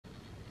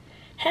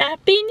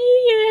Happy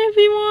New Year,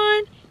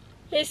 everyone!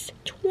 It's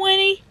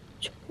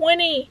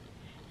 2020,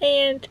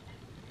 and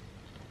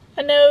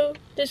I know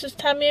this is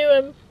time of year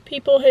when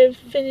people have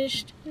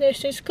finished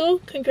nursing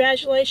school.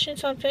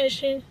 Congratulations on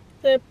finishing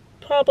the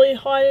probably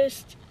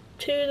hardest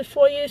 2 to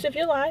 4 years of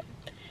your life.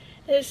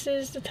 This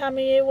is the time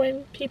of year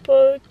when people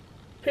are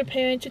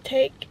preparing to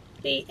take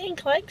the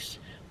NCLEX,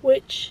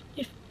 which,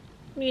 if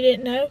you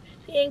didn't know,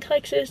 the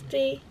NCLEX is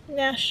the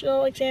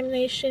national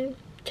examination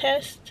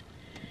test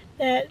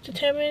that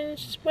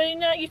determines whether or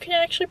not you can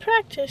actually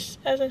practice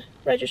as a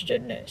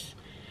registered nurse.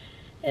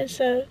 And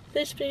so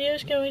this video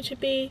is going to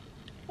be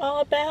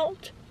all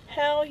about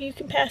how you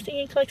can pass the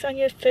NCLEX on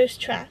your first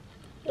try.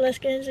 Let's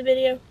get into the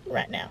video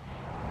right now.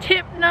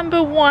 Tip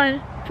number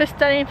 1 for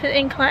studying for the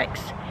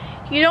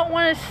NCLEX. You don't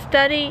want to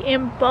study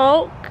in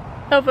bulk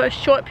over a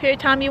short period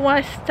of time. You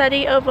want to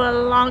study over a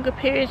longer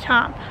period of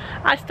time.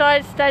 I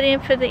started studying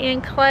for the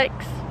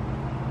NCLEX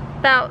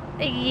about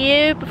a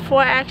year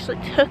before I actually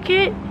took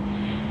it.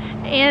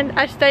 And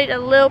I studied a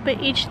little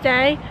bit each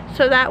day,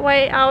 so that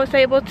way I was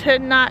able to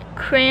not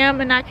cram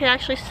and I could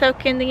actually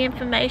soak in the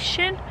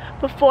information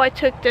before I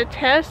took the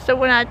test. So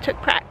when I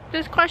took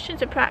practice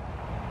questions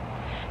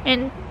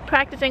and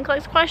practice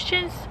NCLEX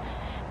questions,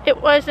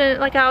 it wasn't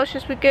like I was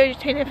just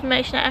regurgitating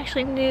information. I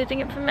actually knew the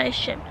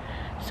information.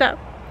 So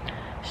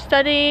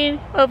studying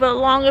over a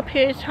longer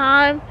period of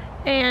time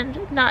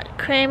and not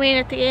cramming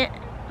at the end,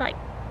 like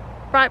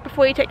right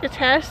before you take the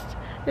test,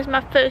 is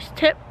my first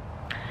tip.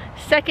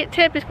 Second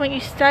tip is when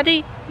you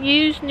study,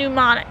 use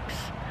mnemonics.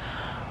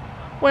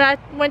 When I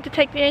went to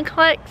take the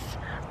NCLEX,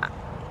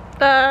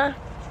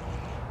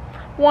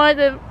 one of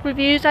the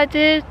reviews I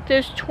did,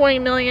 there's 20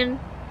 million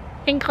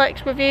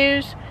NCLEX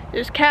reviews.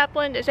 There's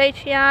Kaplan, there's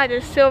ATI,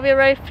 there's Sylvia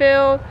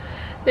Rayfield,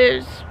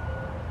 there's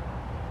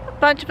a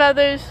bunch of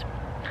others.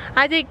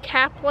 I did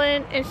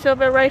Kaplan and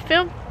Sylvia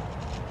Rayfield.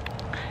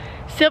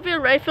 Sylvia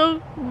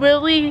Rayfield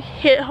really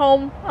hit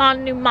home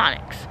on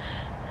mnemonics.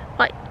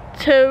 Like,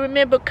 to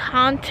remember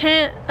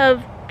content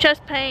of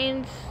chest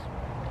pains,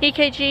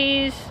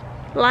 EKGs,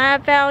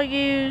 lab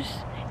values,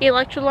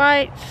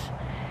 electrolytes,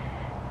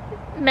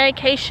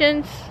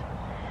 medications.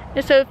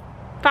 And so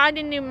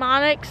finding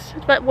mnemonics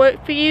that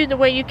work for you, the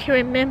way you can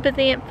remember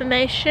the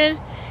information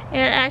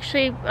and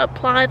actually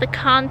apply the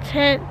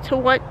content to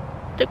what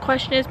the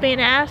question is being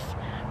asked,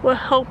 will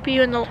help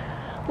you in the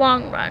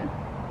long run.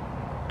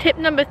 Tip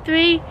number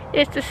 3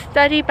 is to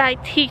study by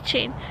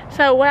teaching.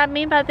 So what I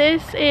mean by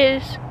this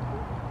is,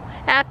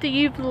 after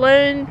you've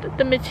learned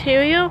the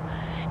material,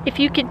 if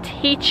you can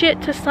teach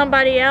it to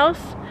somebody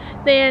else,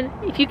 then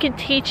if you can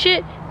teach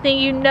it, then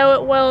you know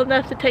it well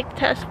enough to take the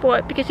test for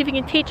it. Because if you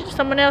can teach it to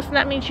someone else, then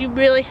that means you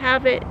really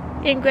have it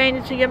ingrained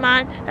into your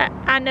mind that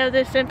I know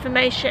this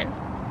information.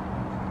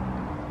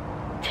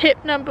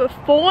 Tip number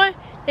 4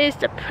 is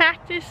to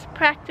practice,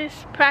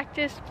 practice,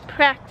 practice,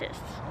 practice.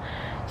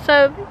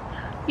 So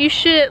you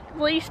should at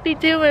least be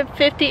doing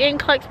 50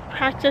 NCLEX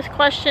practice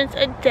questions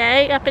a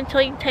day up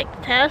until you take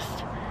the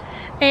test.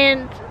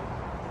 And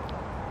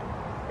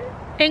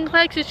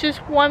NCLEX is just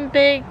one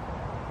big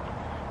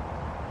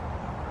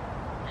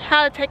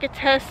how to take a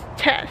test.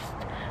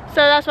 So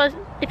that's why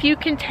if you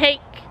can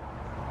take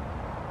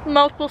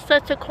multiple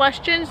sets of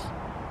questions,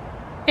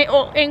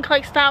 or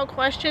NCLEX style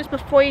questions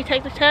before you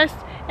take the test,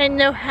 and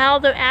know how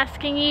they're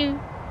asking you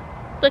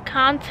the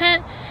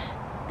content,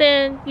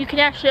 then you can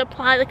actually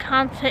apply the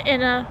content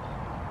in a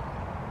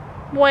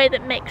way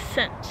that makes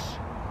sense.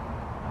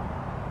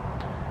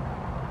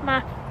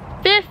 My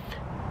 5th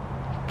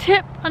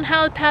tip on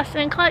how to pass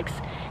NCLEX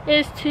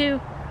is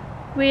to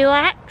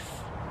relax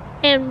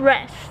and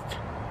rest.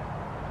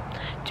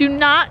 Do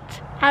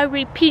not, I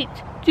repeat,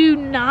 do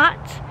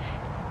not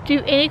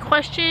do any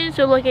questions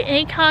or look at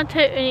any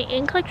content or any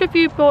NCLEX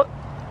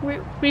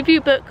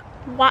review book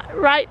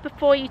right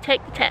before you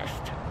take the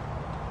test.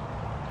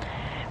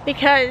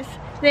 Because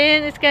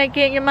then it's going to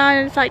get in your mind,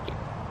 and it's like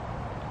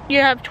you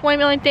have 20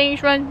 million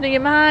things running through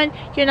your mind.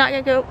 You're not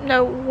going to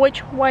know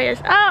which way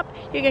is up.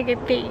 You're going to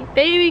get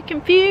very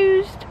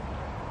confused.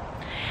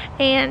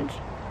 And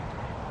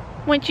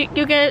once you're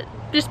going to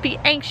just be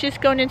anxious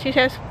going into your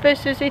test,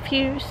 versus if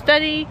you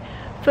study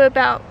for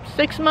about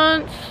 6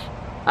 months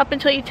up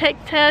until you take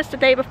the test the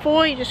day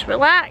before, you just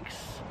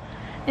relax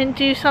and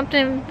do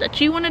something that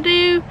you want to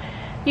do.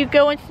 You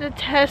go into the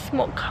test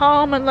more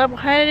calm and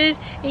level-headed,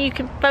 and you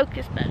can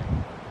focus better.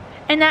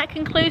 And that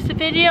concludes the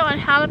video on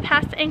how to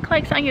pass the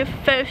NCLEX on your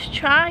first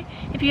try.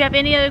 If you have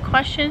any other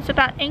questions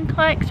about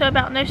NCLEX or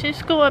about nursing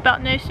school or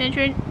about nursing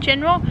in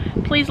general,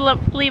 please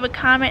leave a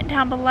comment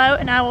down below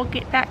and I will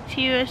get back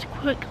to you as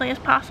quickly as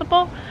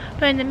possible.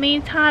 But in the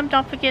meantime,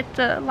 don't forget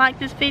to like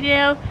this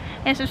video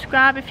and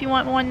subscribe if you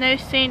want more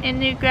nursing and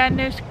new grad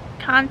nurse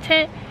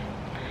content.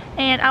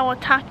 And I will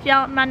talk to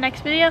y'all in my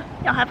next video.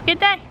 Y'all have a good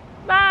day.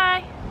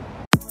 Bye!